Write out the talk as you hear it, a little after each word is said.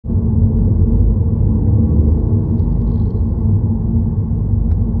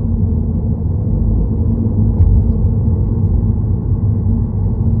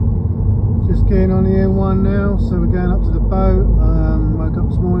so we're going up to the boat. Woke up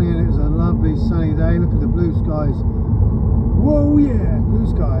this morning and it was a lovely sunny day. Look at the blue skies. Whoa, yeah, blue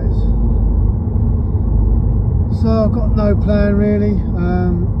skies. So I've got no plan really.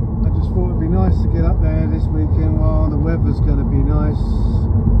 I just thought it'd be nice to get up there this weekend while the weather's going to be nice,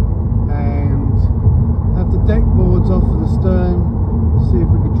 and have the deck boards off of the stern, see if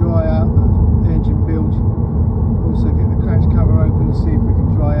we can dry out the engine bilge. Also get the crash cover open and see if we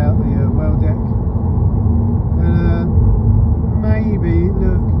can dry out the well deck, and maybe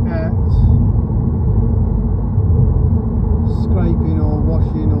look at scraping or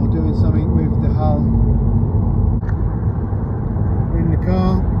washing or doing something with the hull. We're in the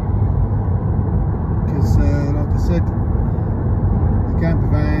car because like I said, the camper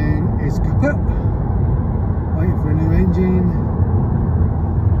van is kaput, waiting for a new engine.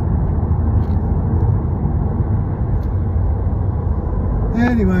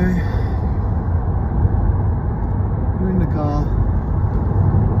 Anyway, we're in the car,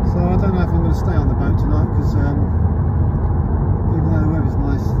 so I don't know if I'm going to stay on the boat tonight because even though the weather's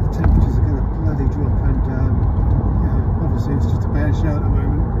nice, the temperatures are going to bloody drop, and you know, obviously it's just a bare shell at the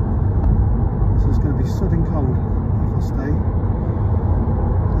moment, so it's going to be sodding cold if I stay.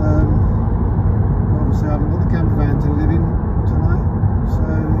 Obviously I haven't got the camper van to live in tonight, so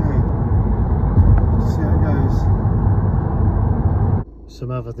yeah, let's see how it goes. Some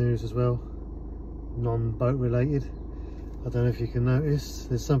other news as well, non-boat related. I don't know if you can notice,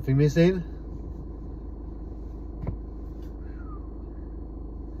 there's something missing.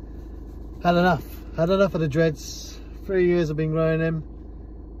 Had enough of the dreads. 3 years I've been growing them,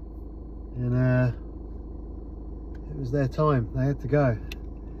 and it was their time, they had to go.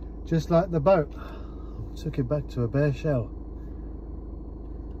 Just like the boat, I took it back to a bare shell.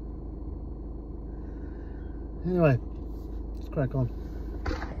 Anyway, let's crack on.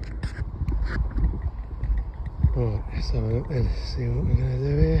 Right, let's have a look then, see what we're going to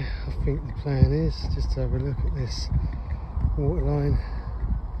do here. I think the plan is just to have a look at this waterline.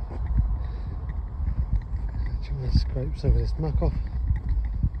 Try and scrape some of this muck off.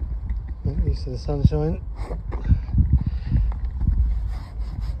 Not used to the sunshine.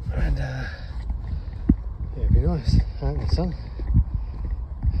 And yeah, it'd be nice out in the sun.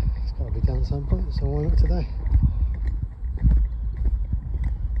 It's got to be done at some point, so why not today?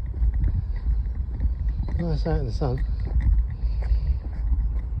 Nice out in the sun.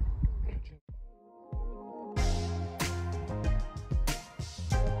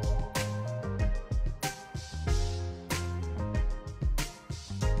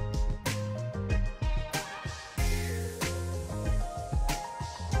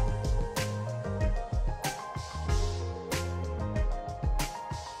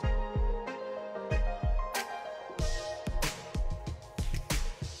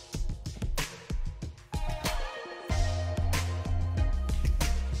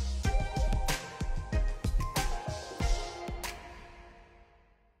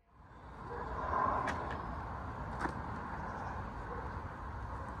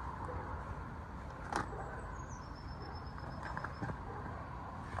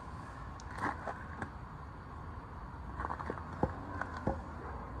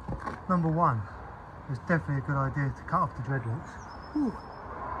 Number one, it's definitely a good idea to cut off the dreadlocks. Whew.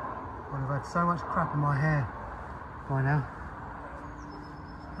 I've had so much crap in my hair by now.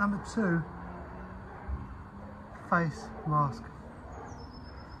 Number two, face mask.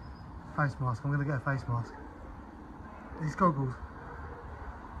 Face mask, I'm going to get a face mask. These goggles,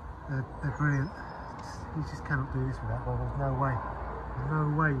 they're brilliant. You just cannot do this without goggles, no way. There's no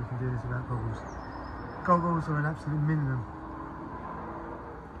way you can do this without goggles. Goggles are an absolute minimum.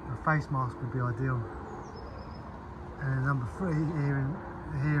 A face mask would be ideal. And number three, hearing,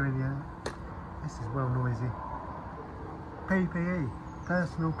 this is well noisy. PPE,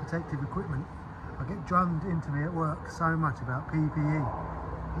 personal protective equipment. I get drummed into me at work so much about PPE.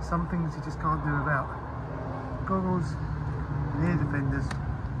 But some things you just can't do without. Goggles, ear defenders,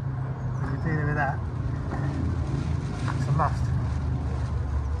 when you're dealing with that, it's a must.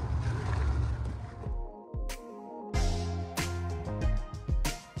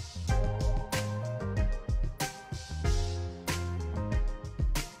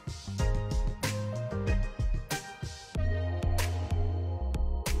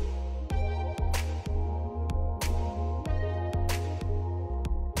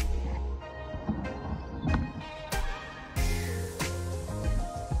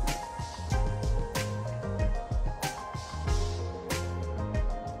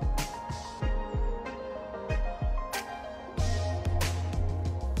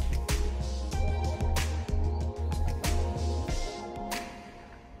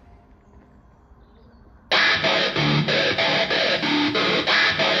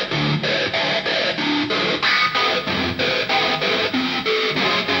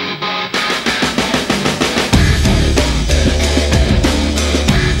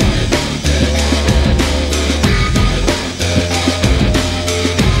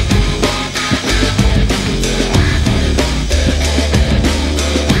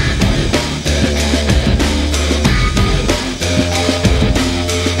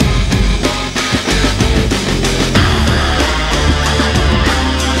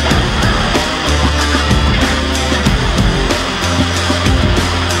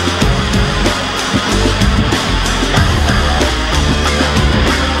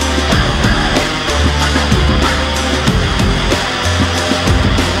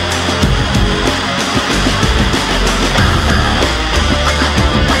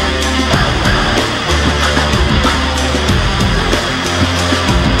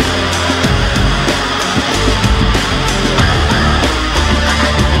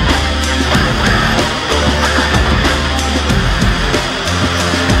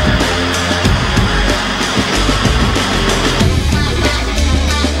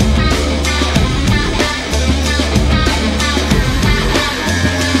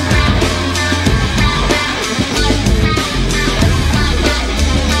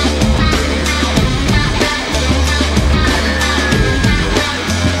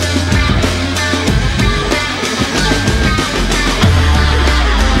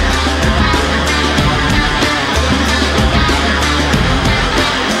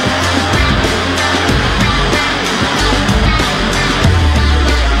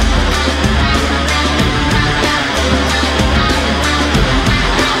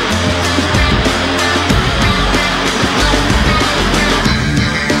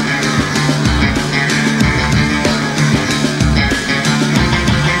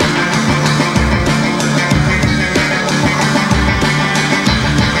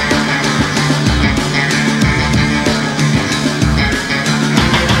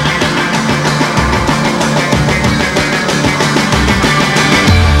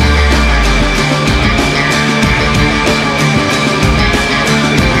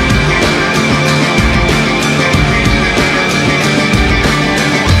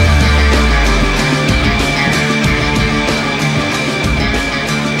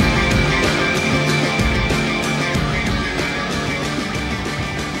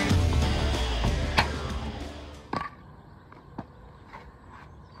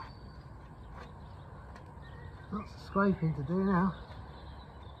 scraping to do now.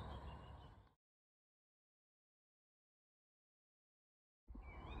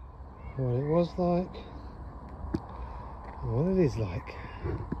 What it was like, and what it is like.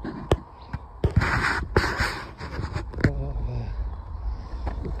 Get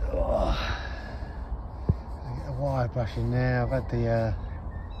a wire brush in there. I've had the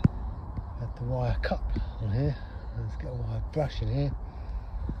wire cup on here. Let's get a wire brush in here,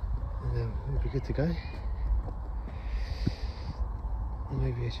 and then we'll be good to go.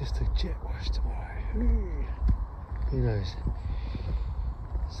 Maybe it's just a jet wash tomorrow. Who knows?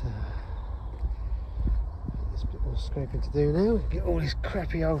 So there's a bit more scraping to do now. Get all this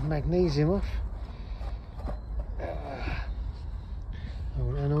crappy old magnesium off.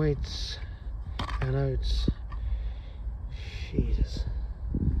 Old anodes. Jesus.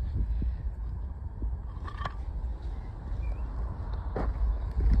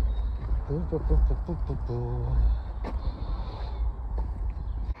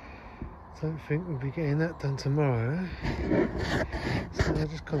 Don't think we'll be getting that done tomorrow, so I'll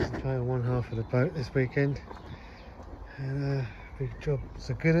just concentrate on one half of the boat this weekend, and big job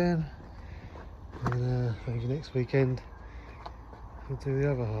so good in, and maybe next weekend we'll do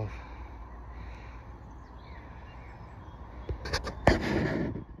the other half.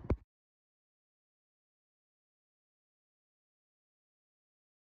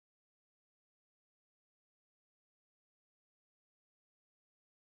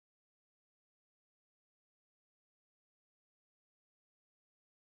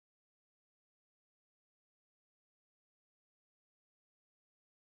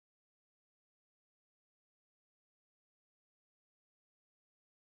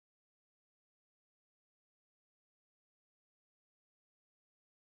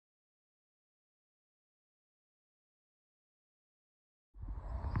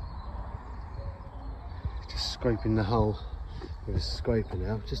 Just scraping the hull with a scraper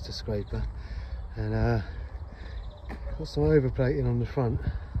now, just a scraper, and got some overplating on the front,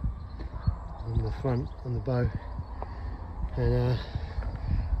 on the bow, and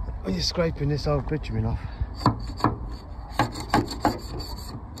when you're scraping this old bitumen off,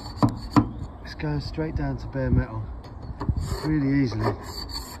 it's going straight down to bare metal really easily.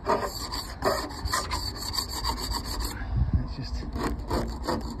 It's just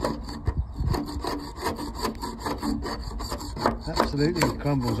absolutely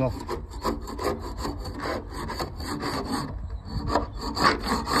crumbles off.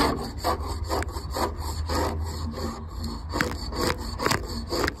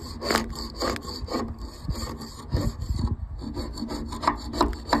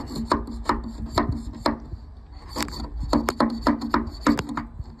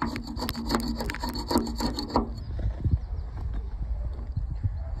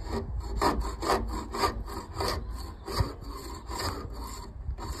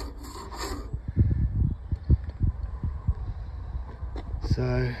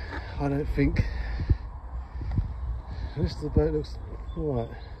 So I don't think the rest of the boat looks alright.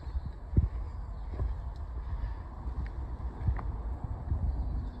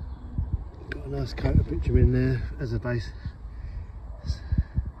 Got a nice coat of bitumen there as a base.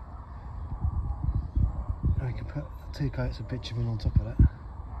 I can put 2 coats of bitumen on top of that.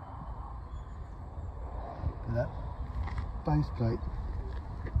 But that base plate,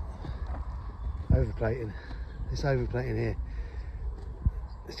 overplating, this overplating here,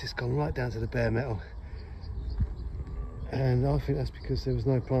 it's just gone right down to the bare metal, and I think that's because there was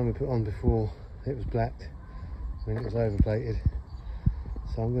no primer put on before it was blacked when it was overplated.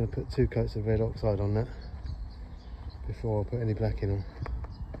 So I'm going to put 2 coats of red oxide on that before I put any blacking on.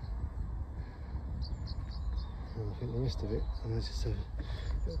 And I think the rest of it, I'm going to just have a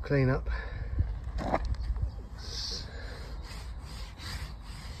little clean up.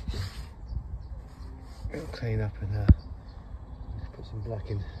 Little clean up, and put some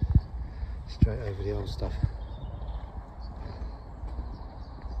blacking straight over the old stuff.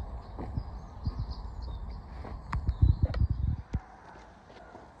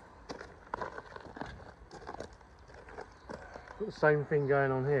 Got the same thing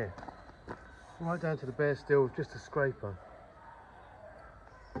going on here, right down to the bare steel with just a scraper.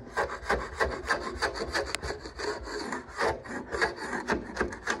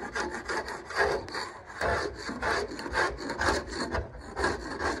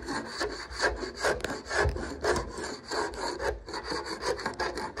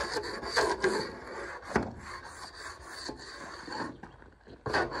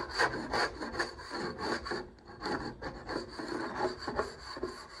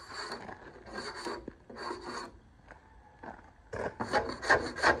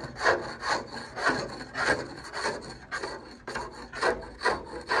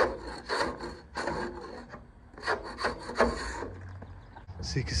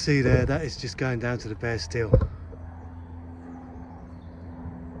 see there, that is just going down to the bare steel.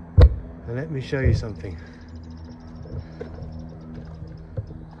 And let me show you something.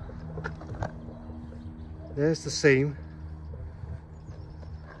 There's the seam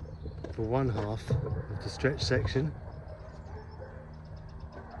for one half of the stretch section.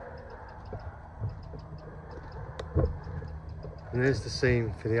 And there's the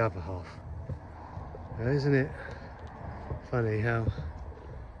seam for the other half. Now, isn't it funny how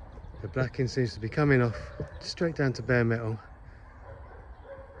the blacking seems to be coming off straight down to bare metal,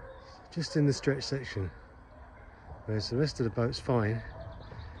 just in the stretch section, whereas the rest of the boat's fine,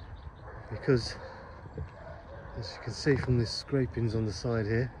 because as you can see from the scrapings on the side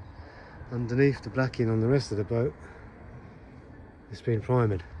here, underneath the blacking on the rest of the boat, it's been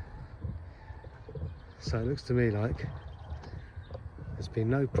primed. So it looks to me like there's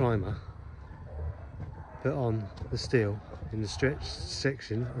been no primer put on the steel in the stretch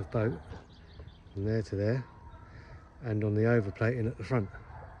section of boat from there to there, and on the overplating at the front.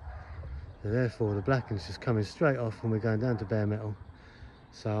 And therefore the blacking's just coming straight off when we're going down to bare metal.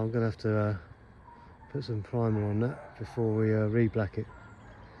 So I'm going to have to put some primer on that before we re-black it.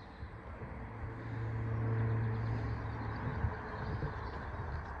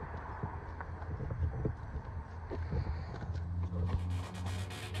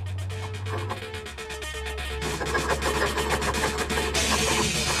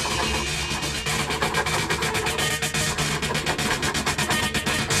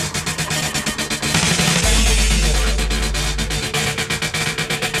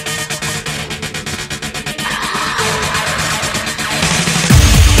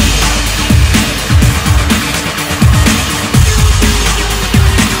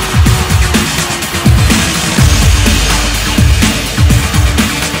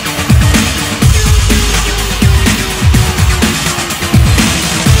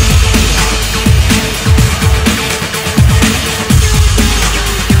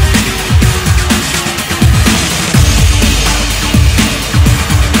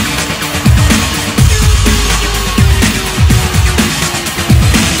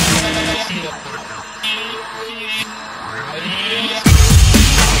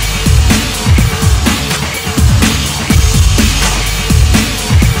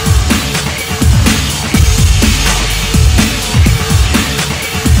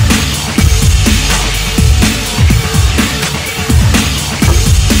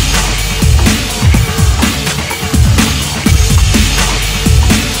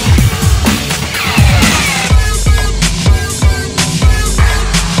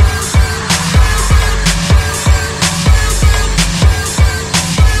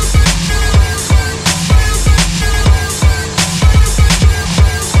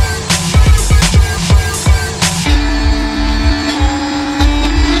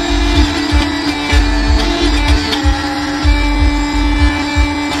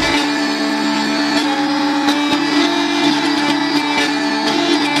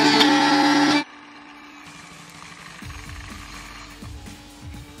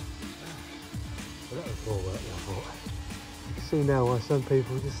 See now why some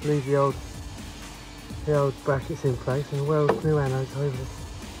people just leave the old brackets in place and weld new anodes over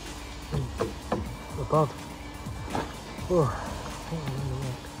above. Oh,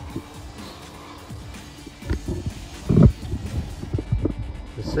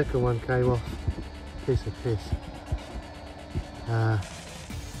 the second one came off piece of piss. A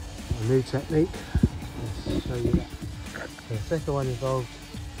new technique. Let's show you that. The second one involved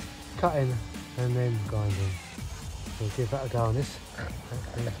cutting and then grinding. We'll give that a go on this.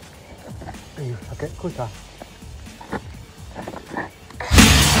 I'll get quicker.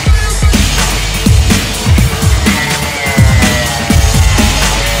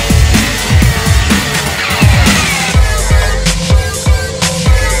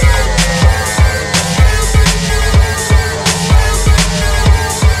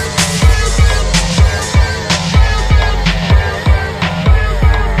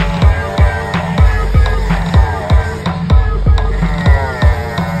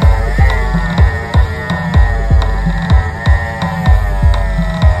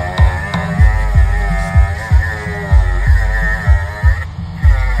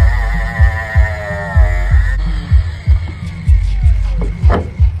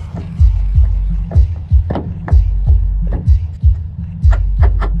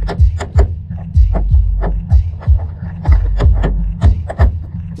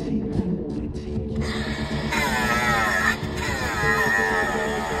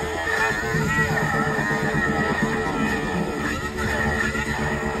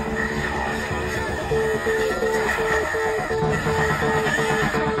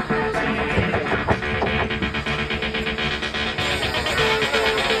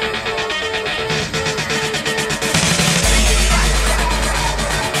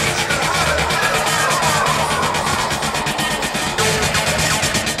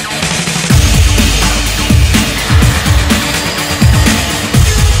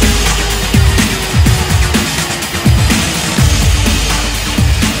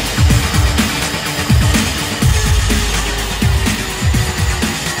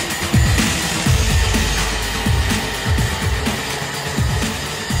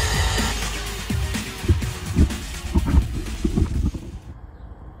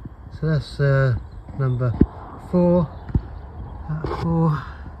 number 4 out of 4.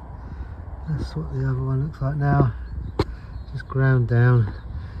 That's what the other one looks like now, just ground down.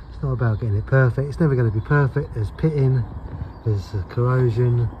 It's not about getting it perfect, it's never going to be perfect. There's pitting, there's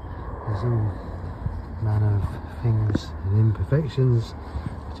corrosion, there's all manner of things and imperfections.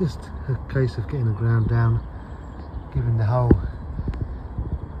 It's just a case of getting the ground down, giving the whole,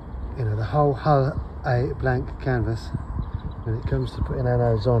 you know, the whole hull a blank canvas when it comes to putting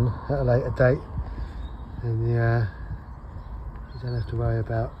anodes on at a later date, and you don't have to worry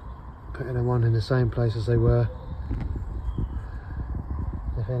about putting them on in the same place as they were.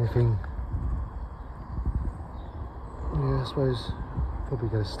 If anything, yeah, I suppose probably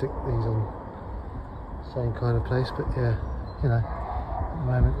going to stick these on the same kind of place, but yeah, you know, at the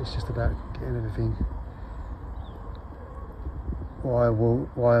moment it's just about getting everything wire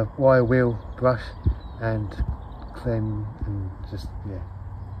wheel brush and clean, and just, yeah,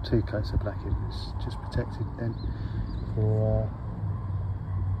 2 coats of blacking. It's just protected then for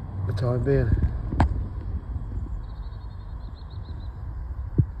the time being.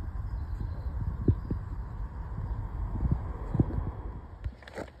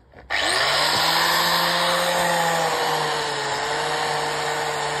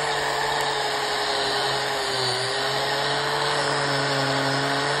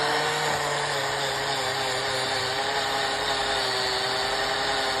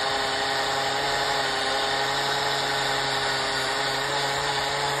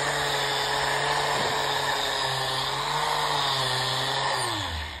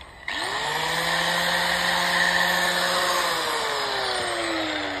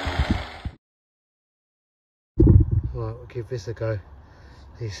 Right, we'll give this a go.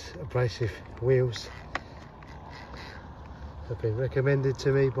 These abrasive wheels have been recommended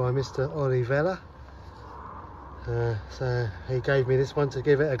to me by Mr. Ollie Vella. So he gave me this one to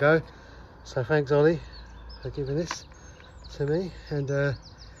give it a go. So thanks, Ollie, for giving this to me. And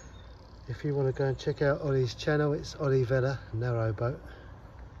if you want to go and check out Ollie's channel, it's Ollie Vella Narrowboat.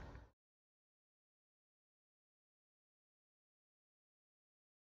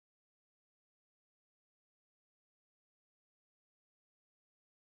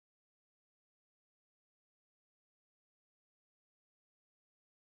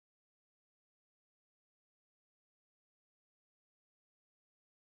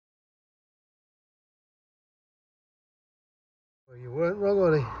 Well, you weren't wrong,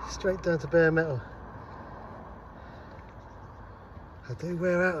 Ollie. Straight down to bare metal. I do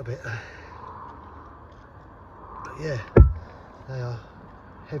wear out a bit though. But yeah, they are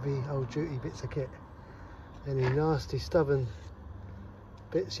heavy old duty bits of kit. Any nasty stubborn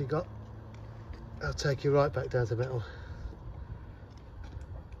bits you got, I'll take you right back down to metal.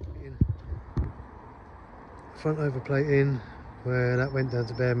 Front overplate in, where that went down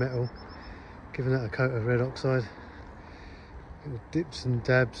to bare metal, giving that a coat of red oxide. Little dips and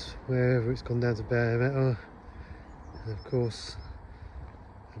dabs wherever it's gone down to bare metal, and of course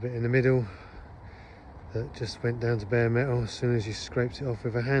a bit in the middle that just went down to bare metal as soon as you scraped it off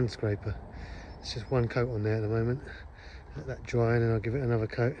with a hand scraper. It's just 1 coat on there at the moment. Let that dry and then I'll give it another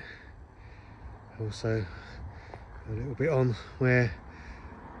coat. Also a little bit on where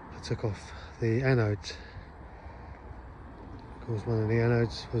I took off the anodes. Of course, one of the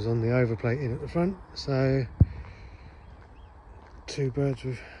anodes was on the overplating at the front, so 2 birds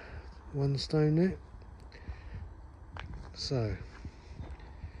with 1 stone there. So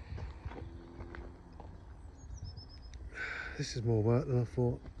this is more work than I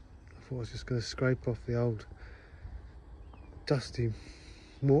thought. I thought I was just going to scrape off the old dusty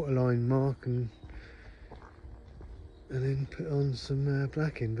waterline mark and then put on some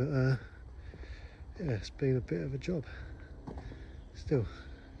blacking, but yeah, it's been a bit of a job. Still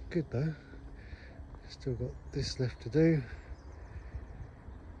good though. Still got this left to do.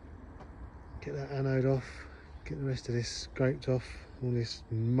 Get that anode off, get the rest of this scraped off, all this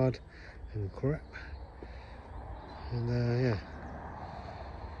mud and crap, and yeah,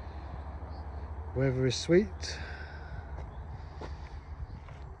 weather is sweet.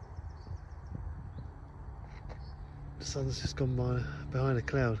 The sun's just gone by behind a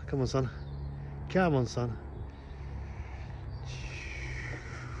cloud. Come on, son. Come on, son.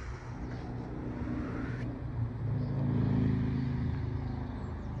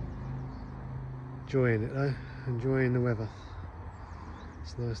 Enjoying it though, enjoying the weather.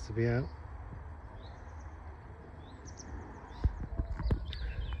 It's nice to be out.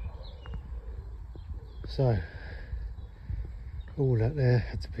 So, all that there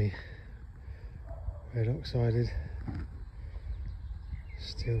had to be red oxided.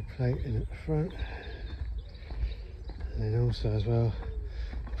 Steel plating at the front. And then also as well,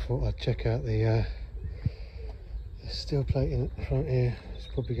 thought I'd check out the steel plating at the front here. It's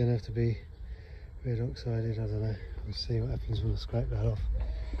probably going to have to be red oxided, I don't know. We'll see what happens when I scrape that off.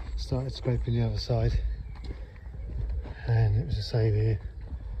 Started scraping the other side and it was the same here.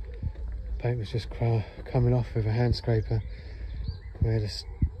 Paint was just coming off with a hand scraper where the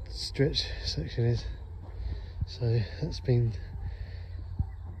stretch section is. So that's been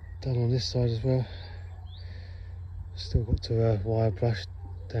done on this side as well. Still got to wire brush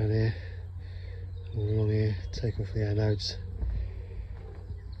down here, all along here, take off the anodes.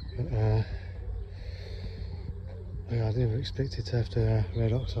 But yeah, I never expected to have to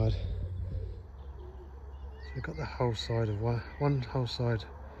red oxide. So we've got the whole side of one whole side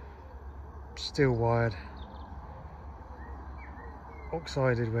still wired,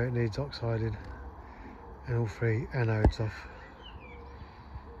 oxided where it needs oxided, and all three anodes off.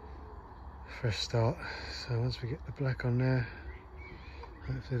 Fresh start. So once we get the black on there,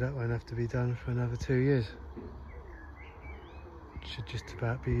 hopefully that won't have to be done for another 2 years. Should just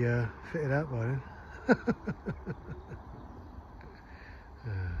about be fitted out by then.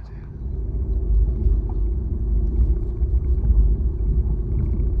 Oh dear.